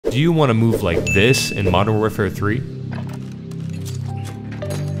Do you want to move like this in Modern Warfare 3?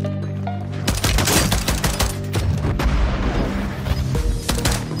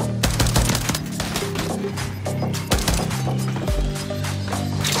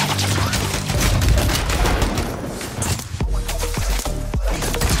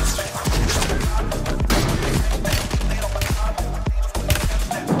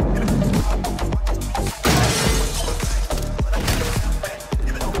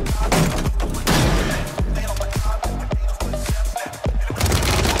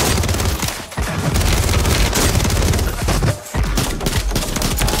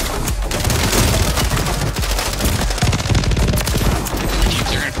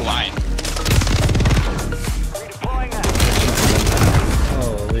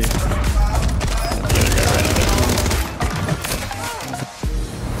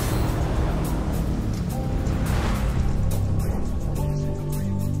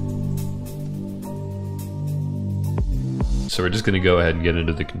 So we're just going to go ahead and get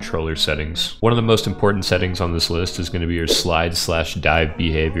into the controller settings. One of the most important settings on this list is going to be your slide/dive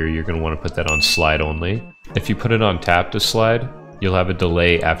behavior. You're going to want to put that on slide only. If you put it on tap to slide, you'll have a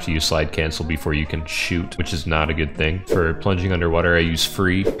delay after you slide cancel before you can shoot, which is not a good thing. For plunging underwater, I use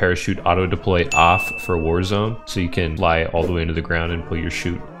free parachute auto deploy off for Warzone, so you can fly all the way into the ground and pull your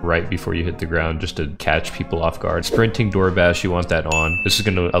chute right before you hit the ground just to catch people off guard. Sprinting door bash, you want that on. This is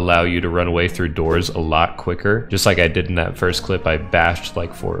going to allow you to run away through doors a lot quicker. Just like I did in that first clip, I bashed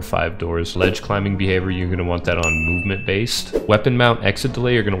like 4 or 5 doors. Ledge climbing behavior, you're going to want that on movement based. Weapon mount exit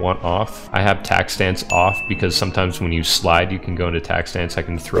delay, you're going to want off. I have tack stance off because sometimes when you slide, you can go into tack stance. I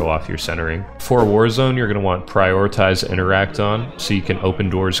can throw off your centering. For Warzone, you're going to want prioritize interact on, so you can open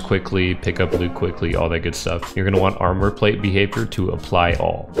doors quickly, pick up loot quickly, all that good stuff. You're going to want armor plate behavior to apply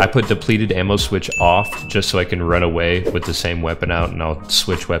all. I put depleted ammo switch off just so I can run away with the same weapon out, and I'll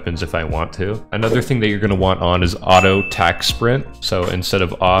switch weapons if I want to. Another thing that you're going to want on is auto tack sprint. So instead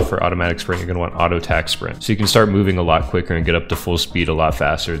of off or automatic sprint, you're going to want auto tack sprint. So you can start moving a lot quicker and get up to full speed a lot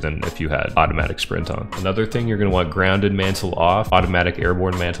faster than if you had automatic sprint on. Another thing, you're going to want grounded mantle off, automatic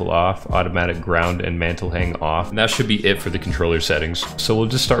airborne mantle off, automatic ground and mantle hang off. And that should be it for the controller settings. So we'll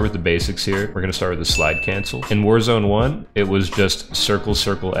just start with the basics here. We're going to start with the slide cancel. In Warzone 1, it was just circle,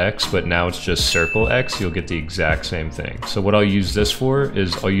 circle, X, but now it's just circle X. You'll get the exact same thing. So what I'll use this for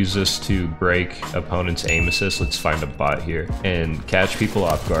is I'll use this to break opponent's aim assist. Let's find a bot here and catch people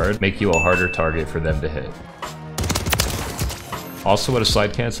off guard, make you a harder target for them to hit. Also, what a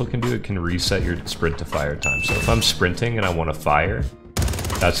slide cancel can do, it can reset your sprint to fire time. So if I'm sprinting and I want to fire,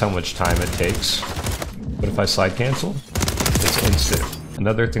 that's how much time it takes. But if I slide cancel, it's instant.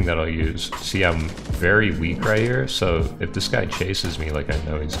 Another thing that I'll use, see I'm very weak right here, so if this guy chases me like I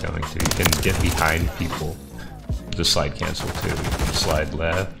know he's going to, you can get behind people. The slide cancel too. You can slide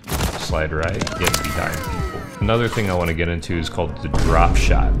left, slide right, get behind people. Another thing I want to get into is called the drop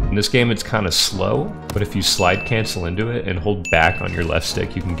shot. In this game it's kind of slow, but if you slide cancel into it and hold back on your left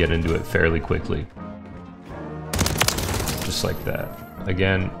stick, you can get into it fairly quickly. Just like that.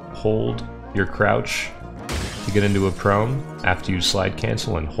 Again, hold your crouch to get into a prone after you slide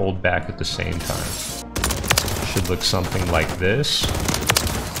cancel and hold back at the same time. Should look something like this.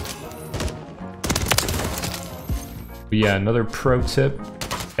 But yeah, another pro tip,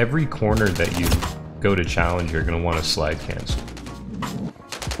 every corner that you go to challenge, you're going to want to slide cancel.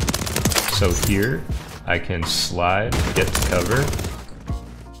 So here, I can slide, get to cover,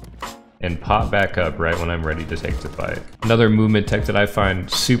 and pop back up right when I'm ready to take the fight. Another movement tech that I find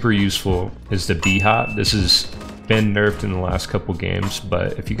super useful is the B-hop. This has been nerfed in the last couple games,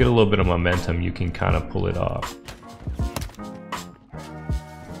 but if you get a little bit of momentum, you can kind of pull it off.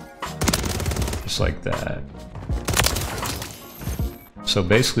 Just like that. So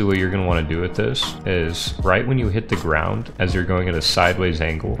basically what you're going to want to do with this is right when you hit the ground, as you're going at a sideways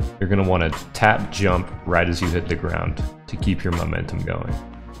angle, you're going to want to tap jump right as you hit the ground to keep your momentum going.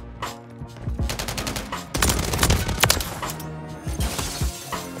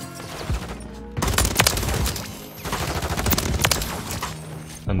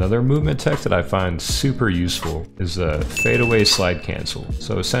 Another movement tech that I find super useful is the fadeaway slide cancel.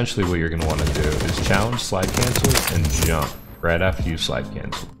 So essentially what you're going to want to do is challenge slide cancel and jump right after you slide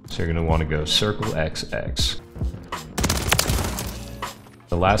cancel. So you're going to want to go circle XX.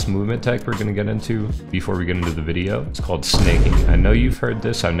 The last movement tech we're going to get into before we get into the video, it's called snaking. I know you've heard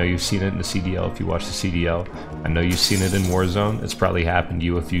this, I know you've seen it in the CDL if you watch the CDL. I know you've seen it in Warzone, it's probably happened to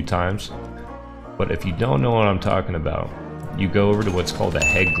you a few times. But if you don't know what I'm talking about, you go over to what's called a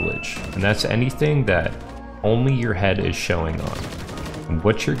head glitch. And that's anything that only your head is showing on. And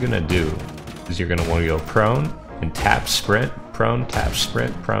what you're going to do is you're going to want to go prone and tap sprint, prone, tap,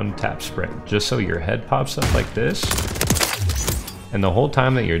 sprint, just so your head pops up like this. And the whole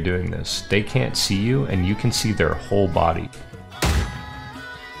time that you're doing this, they can't see you and you can see their whole body.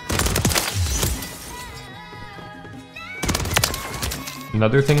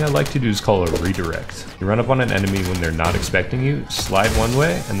 Another thing I like to do is call a redirect. You run up on an enemy when they're not expecting you, slide one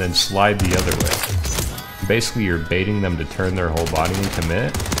way, and then slide the other way. Basically, you're baiting them to turn their whole body and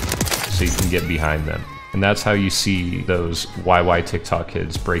commit, so you can get behind them. And that's how you see those YY TikTok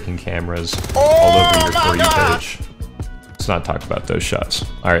kids breaking cameras all over your For You page. Let's not talk about those shots.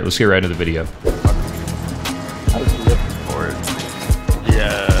 Alright, let's get right into the video. I was looking for it.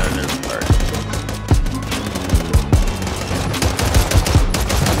 Yeah, there's a part.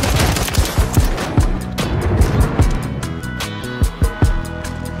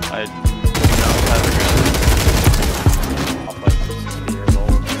 I don't have a gun. I'm like 60 years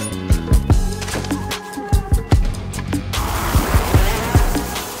old.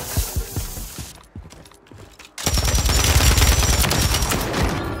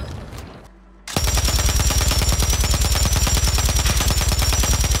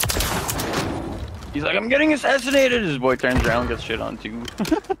 He's like, I'm getting assassinated! His boy turns around and gets shit on too.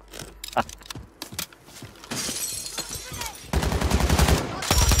 Come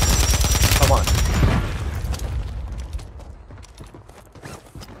on.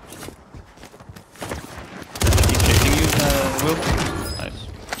 He's chasing you, Will? Nice.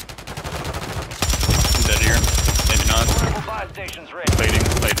 He's dead here. Maybe not.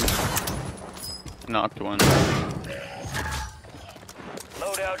 Plating. Knocked one.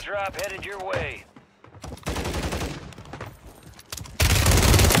 Loadout drop headed your way.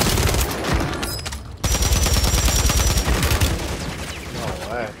 No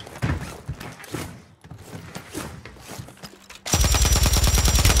way.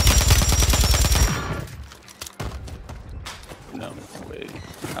 No way.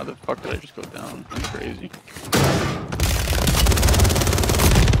 How the fuck did I just go down? That's crazy.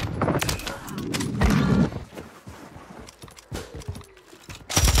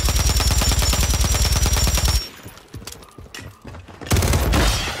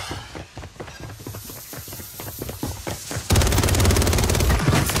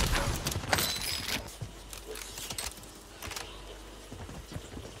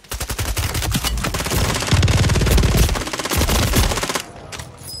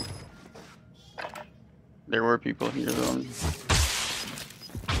 There were people here though.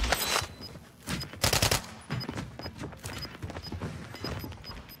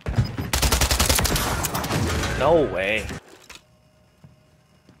 No way.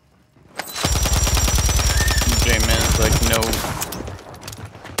 J-Man's like, no.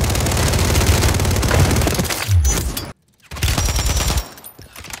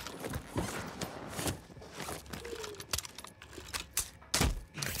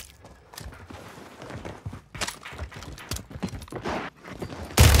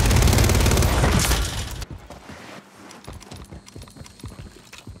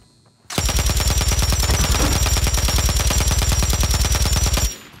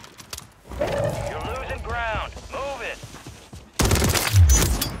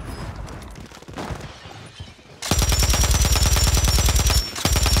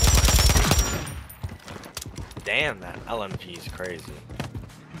 Damn, that LMG is crazy.